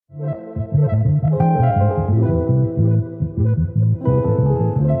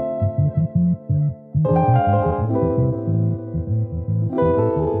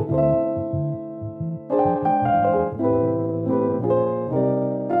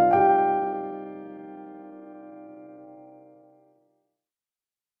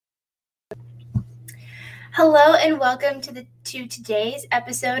Hello and welcome to today's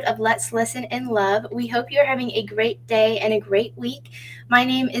episode of Let's Listen in Love. We hope you're having a great day and a great week. My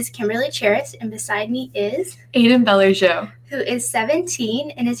name is Kimberly Cheris, and beside me is Aiden Bellerjo, who is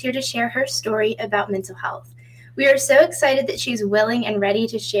 17 and is here to share her story about mental health. We are so excited that she's willing and ready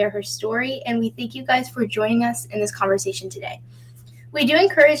to share her story, and we thank you guys for joining us in this conversation today. We do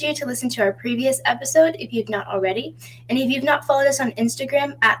encourage you to listen to our previous episode if you've not already. And if you've not followed us on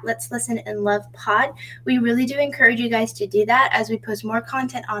Instagram at Let's Listen in Love Pod, we really do encourage you guys to do that as we post more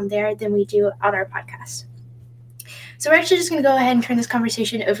content on there than we do on our podcast. So we're actually just going to go ahead and turn this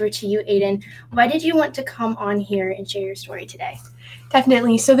conversation over to you, Aiden. Why did you want to come on here and share your story today?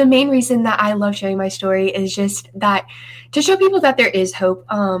 Definitely. So the main reason that I love sharing my story is just that to show people that there is hope,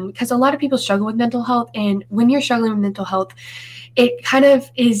 because a lot of people struggle with mental health. And when you're struggling with mental health, it kind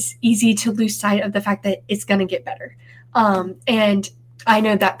of is easy to lose sight of the fact that it's going to get better. And I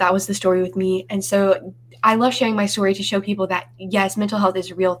know that was the story with me. And so I love sharing my story to show people that, yes, mental health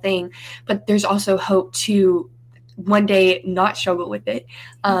is a real thing, but there's also hope to one day not struggle with it,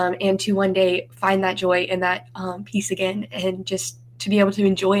 and to one day find that joy and that peace again, and just to be able to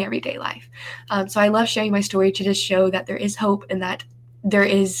enjoy everyday life. So I love sharing my story to just show that there is hope and that there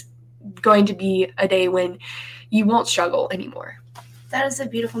is going to be a day when you won't struggle anymore. That is a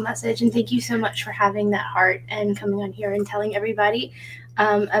beautiful message, and thank you so much for having that heart and coming on here and telling everybody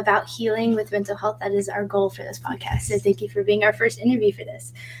about healing with mental health. That is our goal for this podcast, so thank you for being our first interview for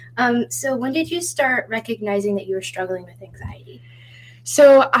this. So when did you start recognizing that you were struggling with anxiety?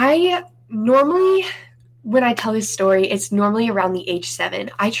 So I normally, when I tell this story, it's normally around the age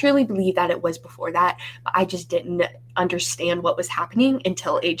 7. I truly believe that it was before that, but I just didn't understand what was happening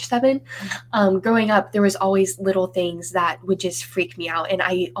until age 7. Growing up, there was always little things that would just freak me out, and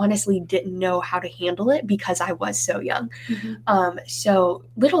I honestly didn't know how to handle it because I was so young. So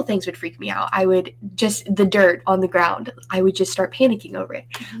little things would freak me out. I would just, the dirt on the ground, I would just start panicking over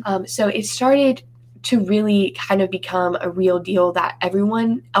it. So it started to really kind of become a real deal that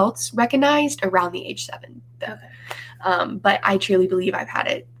everyone else recognized around the age 7. Okay. But I truly believe I've had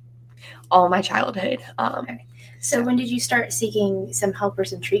it all my childhood. Okay. So when did you start seeking some help or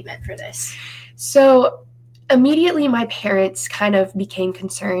some treatment for this? So immediately my parents kind of became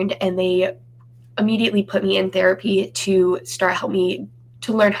concerned, and they immediately put me in therapy to start help me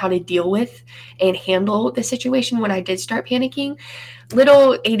to learn how to deal with and handle the situation when I did start panicking.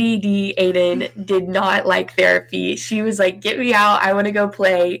 Little ADD Aiden did not like therapy. She was like, get me out, I want to go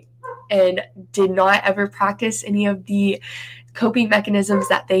play, and did not ever practice any of the coping mechanisms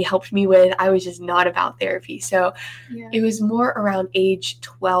that they helped me with. I was just not about therapy. So It was more around age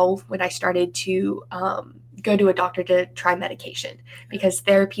 12 when I started to go to a doctor to try medication, because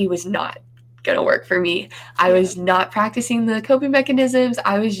therapy was not going to work for me. I was not practicing the coping mechanisms.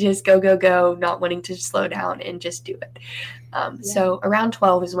 I was just go, not wanting to slow down and just do it. So around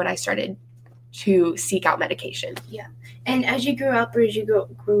 12 is when I started to seek out medication. Yeah. And as you grew up, or as you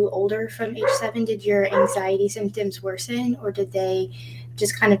grew older from age 7, did your anxiety symptoms worsen, or did they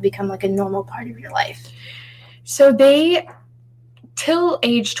just kind of become like a normal part of your life? So till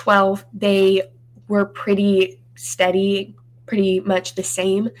age 12, they were pretty steady, pretty much the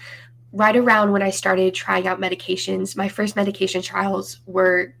same. Right around when I started trying out medications, my first medication trials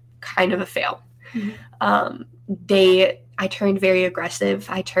were kind of a fail. I turned very aggressive.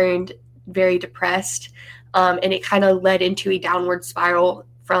 I turned very depressed. And it kind of led into a downward spiral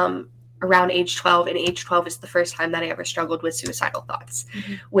from around age 12. And age 12 is the first time that I ever struggled with suicidal thoughts,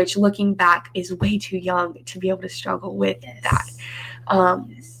 which, looking back, is way too young to be able to struggle with that.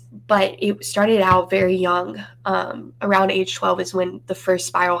 But it started out very young. Around age 12 is when the first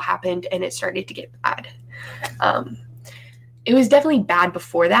spiral happened, and it started to get bad. It was definitely bad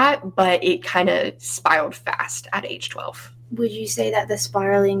before that, but it kind of spiraled fast at age 12. Would you say that the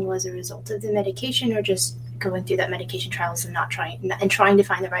spiraling was a result of the medication, or just going through that medication trials and trying to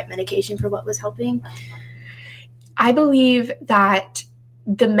find the right medication for what was helping? I believe that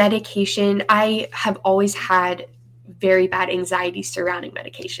the medication, I have always had very bad anxiety surrounding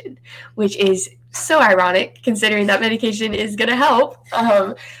medication, which is so ironic considering that medication is going to help.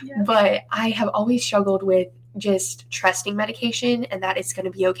 But I have always struggled with just trusting medication and that it's going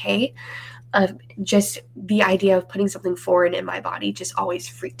to be okay. Just the idea of putting something foreign in my body just always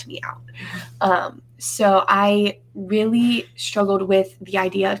freaked me out. So I really struggled with the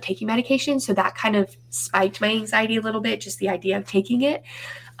idea of taking medication. So that kind of spiked my anxiety a little bit, just the idea of taking it.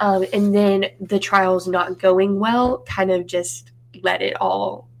 And then the trials not going well kind of just let it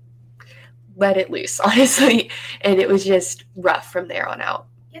loose, honestly. And it was just rough from there on out.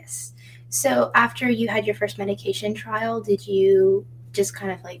 Yes. So after you had your first medication trial, did you just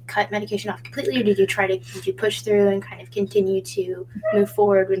kind of like cut medication off completely, or did you push through and kind of continue to move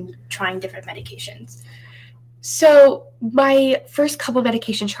forward when trying different medications? So my first couple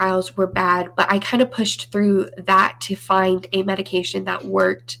medication trials were bad, but I kind of pushed through that to find a medication that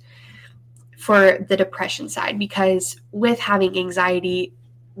worked for the depression side, because with having anxiety,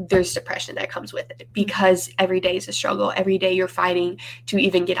 there's depression that comes with it, because every day is a struggle. Every day you're fighting to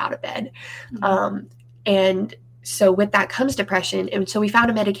even get out of bed. And so with that comes depression. And so we found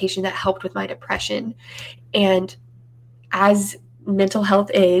a medication that helped with my depression. And as mental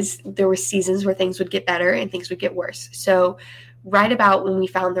health is, there were seasons where things would get better and things would get worse. So right about when we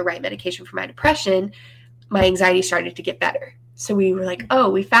found the right medication for my depression, my anxiety started to get better. So we were like,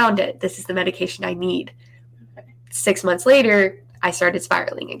 oh, we found it. This is the medication I need. 6 months later, I started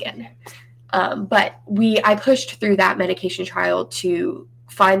spiraling again. But I pushed through that medication trial to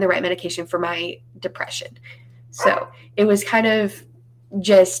find the right medication for my depression. So it was kind of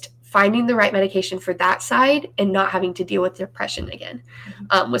just finding the right medication for that side and not having to deal with depression again,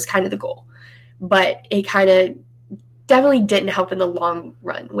 was kind of the goal. But it kind of definitely didn't help in the long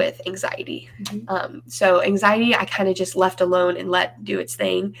run with anxiety. So anxiety, I kind of just left alone and let do its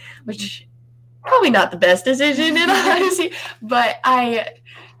thing, which probably not the best decision in honesty, but I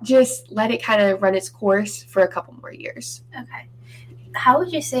just let it kind of run its course for a couple more years. Okay. How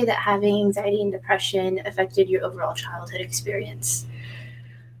would you say that having anxiety and depression affected your overall childhood experience?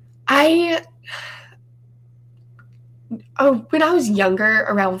 When I was younger,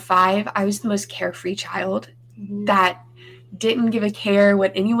 around 5, I was the most carefree child that didn't give a care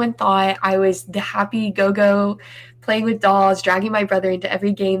what anyone thought. I was the happy go-go, playing with dolls, dragging my brother into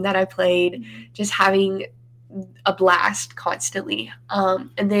every game that I played, just having a blast constantly.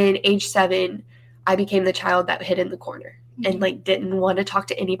 And then age 7, I became the child that hid in the corner and didn't want to talk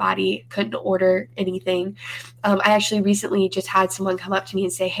to anybody, couldn't order anything. I actually recently just had someone come up to me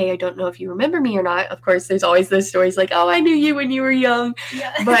and say, hey, I don't know if you remember me or not. Of course, there's always those stories like, oh, I knew you when you were young.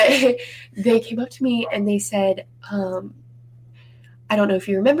 Yeah. But they came up to me and they said, I don't know if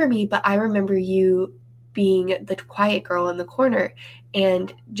you remember me, but I remember you being the quiet girl in the corner.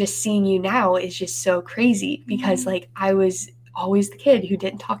 And just seeing you now is just so crazy, because I was always the kid who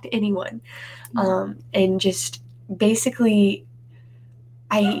didn't talk to anyone. And just basically,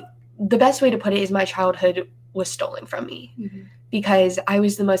 the best way to put it is my childhood was stolen from me, because I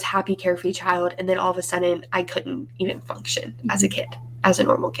was the most happy, carefree child. And then all of a sudden I couldn't even function as a kid, as a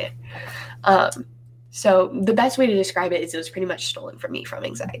normal kid. So the best way to describe it is it was pretty much stolen from me from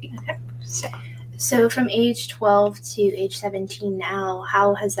anxiety. So from age 12 to age 17 now,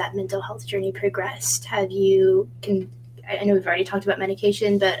 how has that mental health journey progressed? I know we've already talked about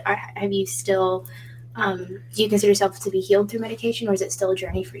medication, but have you still, do you consider yourself to be healed through medication, or is it still a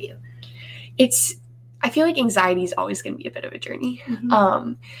journey for you? I feel like anxiety is always going to be a bit of a journey.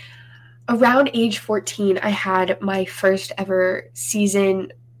 Around age 14, I had my first ever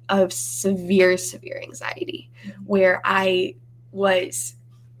season of severe anxiety, where I was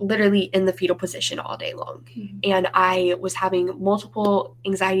literally in the fetal position all day long. And I was having multiple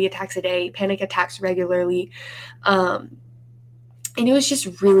anxiety attacks a day, panic attacks regularly. And it was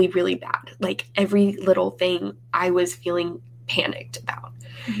just really, really bad. Like every little thing I was feeling panicked about.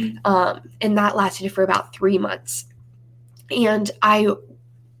 And that lasted for about 3 months. And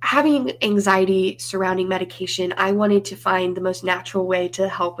having anxiety surrounding medication, I wanted to find the most natural way to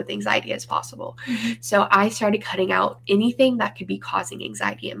help with anxiety as possible. So I started cutting out anything that could be causing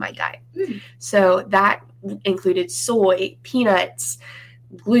anxiety in my diet. So that included soy, peanuts,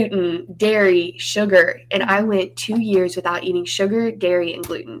 gluten, dairy, sugar. And I went 2 years without eating sugar, dairy, and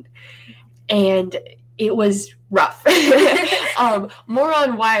gluten. And it was rough. More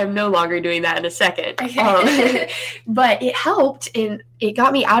on why I'm no longer doing that in a second. But it helped, and it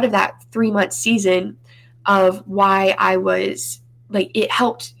got me out of that 3-month season of why I was it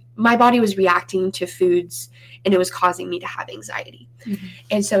helped. My body was reacting to foods, and it was causing me to have anxiety.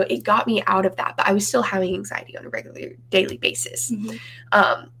 And so it got me out of that, but I was still having anxiety on a regular daily basis.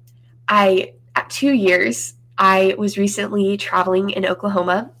 At 2 years, I was recently traveling in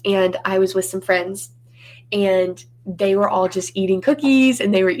Oklahoma, and I was with some friends, and they were all just eating cookies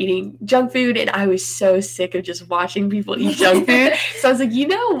and they were eating junk food. And I was so sick of just watching people eat junk food. So I was like, you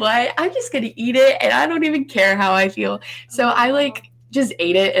know what? I'm just going to eat it. And I don't even care how I feel. So I just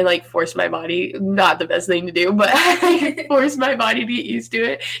ate it and forced my body. Not the best thing to do, but I forced my body to get used to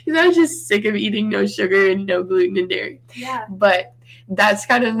it, because I was just sick of eating no sugar and no gluten and dairy. Yeah. But that's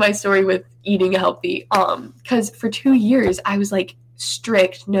kind of my story with eating healthy. Because for 2 years I was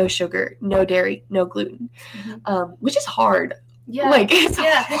strict, no sugar, no dairy, no gluten, which is hard. It's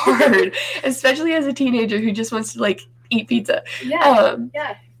hard, especially as a teenager who just wants to eat pizza. Yeah.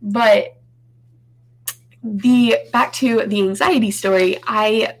 But back to the anxiety story,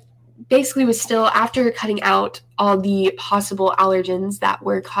 I basically was still, after cutting out all the possible allergens that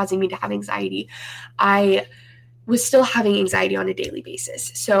were causing me to have anxiety, I was still having anxiety on a daily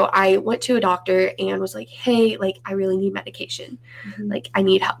basis. So I went to a doctor and was like, hey, like, I really need medication. Like, I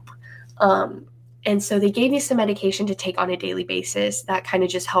need help. And so they gave me some medication to take on a daily basis that kind of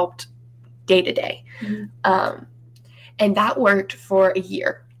just helped day to day. And that worked for a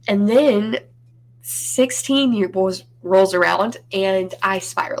year. And then 16 years rolls around and I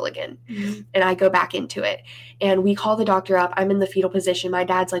spiral again. And I go back into it. And we call the doctor up. I'm in the fetal position. My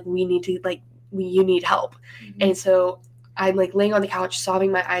dad's like, you need help. And so I'm like laying on the couch,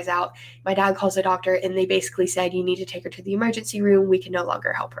 sobbing my eyes out. My dad calls the doctor and they basically said, you need to take her to the emergency room. We can no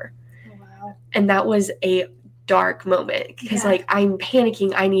longer help her. Wow. And that was a dark moment because like I'm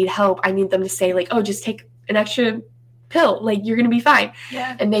panicking. I need help. I need them to say like, oh, just take an extra pill. Like, you're going to be fine.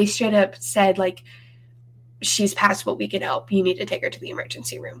 Yeah. And they straight up said like, she's past what we can help. You need to take her to the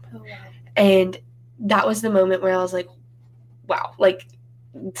emergency room. Oh, wow. And that was the moment where I was like, wow, like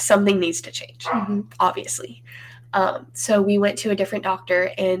something needs to change, obviously. So we went to a different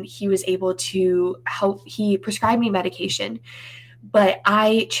doctor and he was able to help. He prescribed me medication, but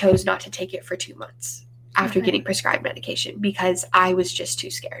I chose not to take it for 2 months after getting prescribed medication because I was just too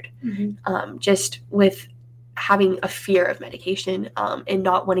scared. Just with having a fear of medication and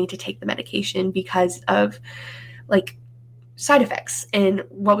not wanting to take the medication because of like side effects and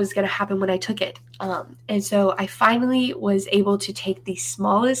what was going to happen when I took it. And so I finally was able to take the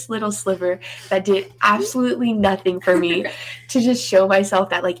smallest little sliver that did absolutely nothing for me to just show myself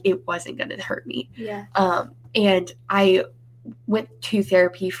that like it wasn't going to hurt me. Yeah. And I went to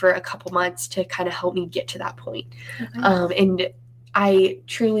therapy for a couple months to kind of help me get to that point. And I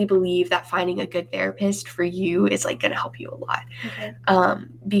truly believe that finding a good therapist for you is like going to help you a lot.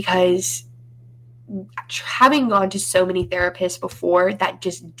 Because having gone to so many therapists before that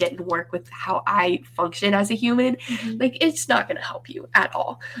just didn't work with how I function as a human, like it's not going to help you at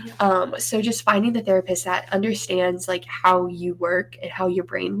all. So just finding the therapist that understands like how you work and how your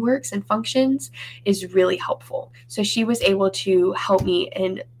brain works and functions is really helpful. So she was able to help me,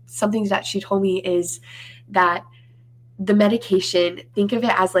 and something that she told me is that the medication, think of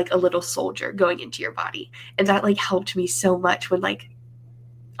it as like a little soldier going into your body. And that like helped me so much when like,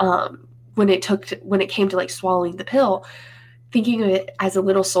 when it came to like swallowing the pill, thinking of it as a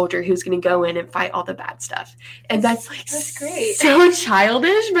little soldier who's going to go in and fight all the bad stuff. And that's great. So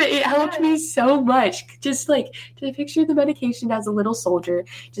childish, but it helped me so much. Just like to picture the medication as a little soldier,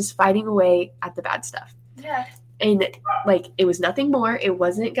 just fighting away at the bad stuff. Yeah. And like, it was nothing more. It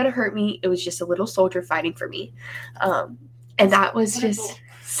wasn't going to hurt me. It was just a little soldier fighting for me. And that was just,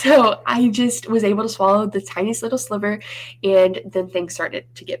 so I just was able to swallow the tiniest little sliver, and then things started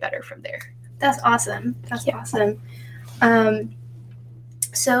to get better from there. That's awesome. That's awesome.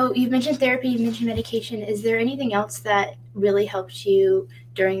 So you've mentioned therapy, you've mentioned medication. Is there anything else that really helped you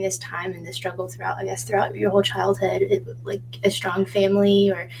during this time and the struggle throughout your whole childhood, like a strong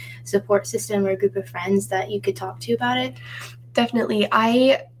family or support system or a group of friends that you could talk to about it? Definitely.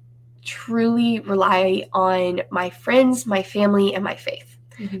 I truly rely on my friends, my family, and my faith.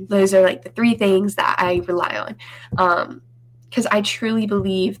 Those are like the three things that I rely on. Because I truly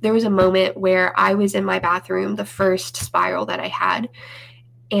believe there was a moment where I was in my bathroom, the first spiral that I had,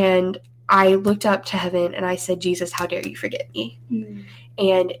 and I looked up to heaven and I said, Jesus, how dare you forget me?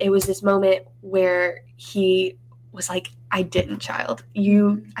 And it was this moment where he was like, I didn't, child.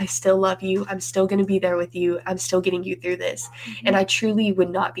 I still love you. I'm still going to be there with you. I'm still getting you through this. And I truly would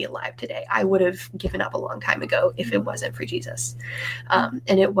not be alive today. I would have given up a long time ago if it wasn't for Jesus. And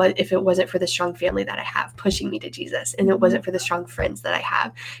if it wasn't for the strong family that I have pushing me to Jesus, and it wasn't for the strong friends that I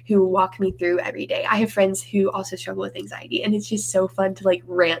have who walk me through every day. I have friends who also struggle with anxiety, and it's just so fun to like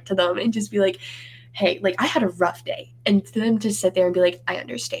rant to them and just be like, hey, like I had a rough day, and for them to sit there and be like, I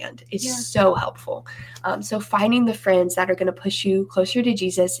understand. It's so helpful. So finding the friends that are going to push you closer to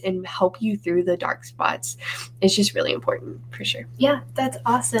Jesus and help you through the dark spots is just really important for sure. Yeah, that's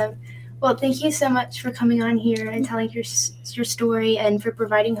awesome. Well, thank you so much for coming on here and telling your story and for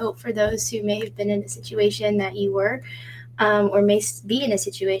providing hope for those who may have been in a situation that you were, or may be in a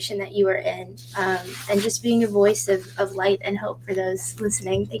situation that you were in, and just being a voice of light and hope for those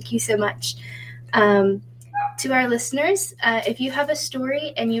listening. Thank you so much. To our listeners, if you have a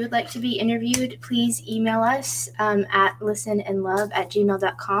story and you would like to be interviewed, please email us at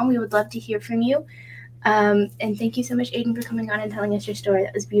listenandlove@gmail.com. We would love to hear from you. And thank you so much, Aiden, for coming on and telling us your story.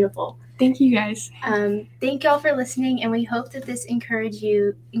 That was beautiful. Thank you, guys. Thank y'all for listening, and we hope that this encourages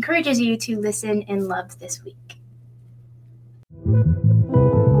you to listen and love this week.